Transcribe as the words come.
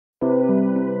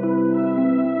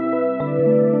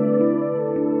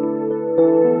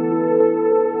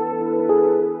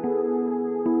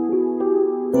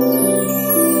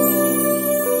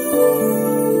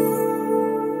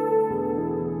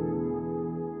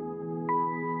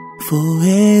For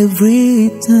every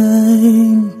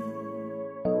time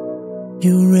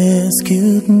you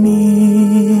rescued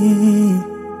me,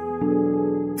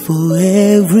 for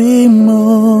every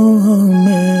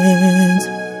moment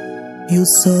you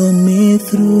saw me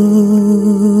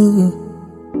through,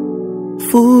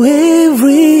 for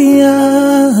every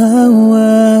hour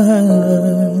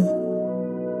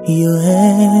your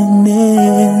hand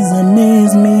has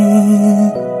amazed me.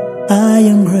 I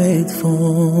am grateful,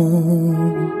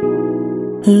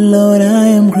 Lord, I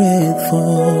am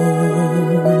grateful.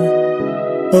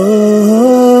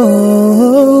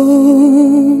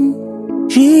 Oh,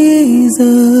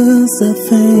 Jesus, I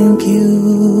thank you.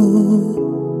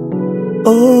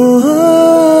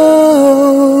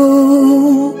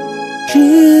 Oh,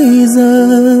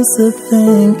 Jesus, I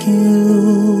thank you.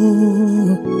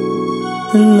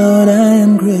 Lord, I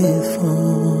am grateful.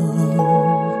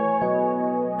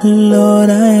 Lord,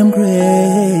 I am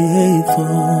grateful.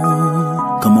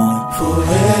 Come on. For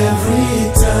every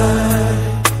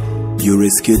time you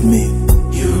rescued me,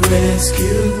 you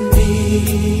rescued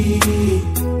me.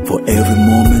 For every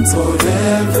moment, for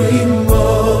every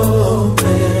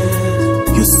moment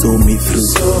you saw me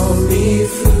through.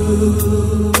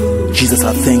 Jesus,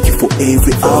 I thank you for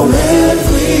every hour.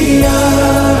 Every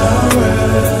hour,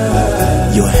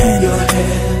 your hand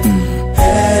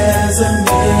has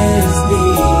amazed me.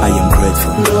 I am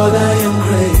grateful. Lord, I am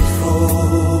grateful.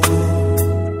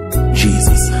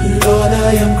 Jesus, Lord,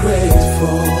 I am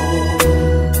grateful.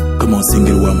 come on, sing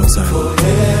it one more time. For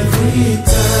every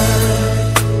time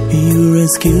you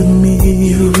rescued me,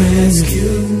 you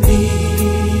rescued me.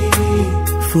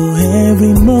 For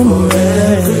every moment,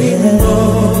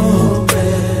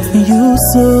 you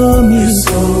saw me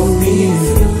through.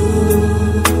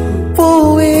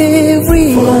 For every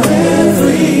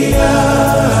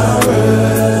hour,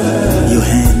 your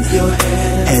hand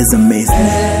has amazed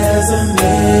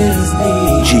me.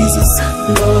 Jesus,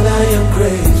 Lord, I am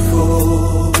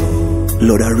grateful.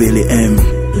 Lord, I really am.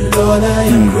 Lord, I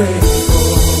am grateful.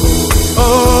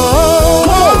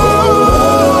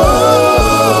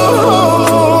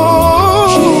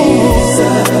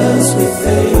 Jesus, we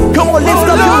thank you. Come on, lift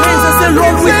up your hands and say,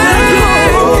 Lord, we thank you.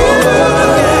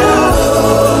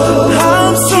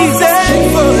 I'm so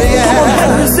thankful, yeah. Come on,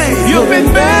 help me say, you've been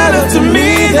better to me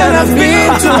than I've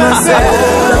been to myself.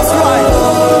 That's right.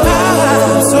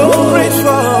 I'm so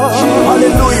grateful.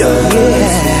 Hallelujah.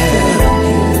 Yeah.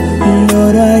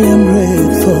 Lord, I am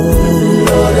grateful.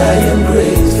 Lord, I am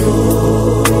grateful.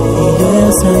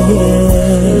 Yes, I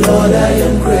am. Lord, I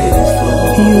am grateful.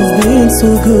 You've been so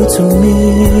good to me.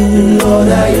 Lord,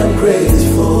 I am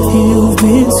grateful. You've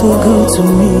been so good to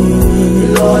me.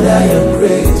 Lord, I am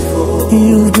grateful.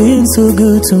 You've been so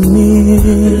good to me.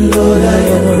 Lord, I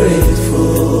am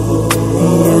grateful.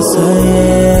 Yes, I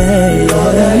am.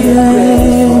 Lord, I am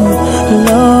grateful.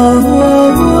 Lord,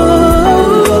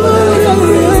 Lord, I am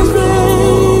grateful.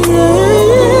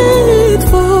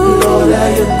 Lord, I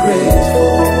am grateful.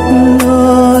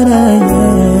 Lord, I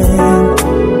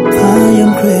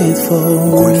am grateful.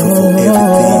 Grateful for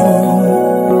everything.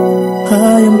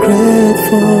 I am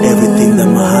grateful. Everything that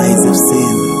my eyes have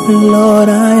seen. Lord,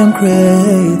 I am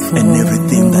grateful. And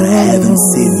everything that I haven't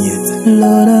seen yet.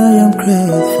 Lord, I am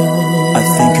grateful. I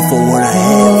thank you for what I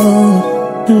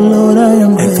have. Lord, I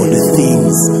am grateful. And for the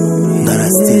things that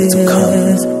are still to come.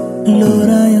 Lord,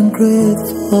 I am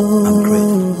grateful. I'm grateful.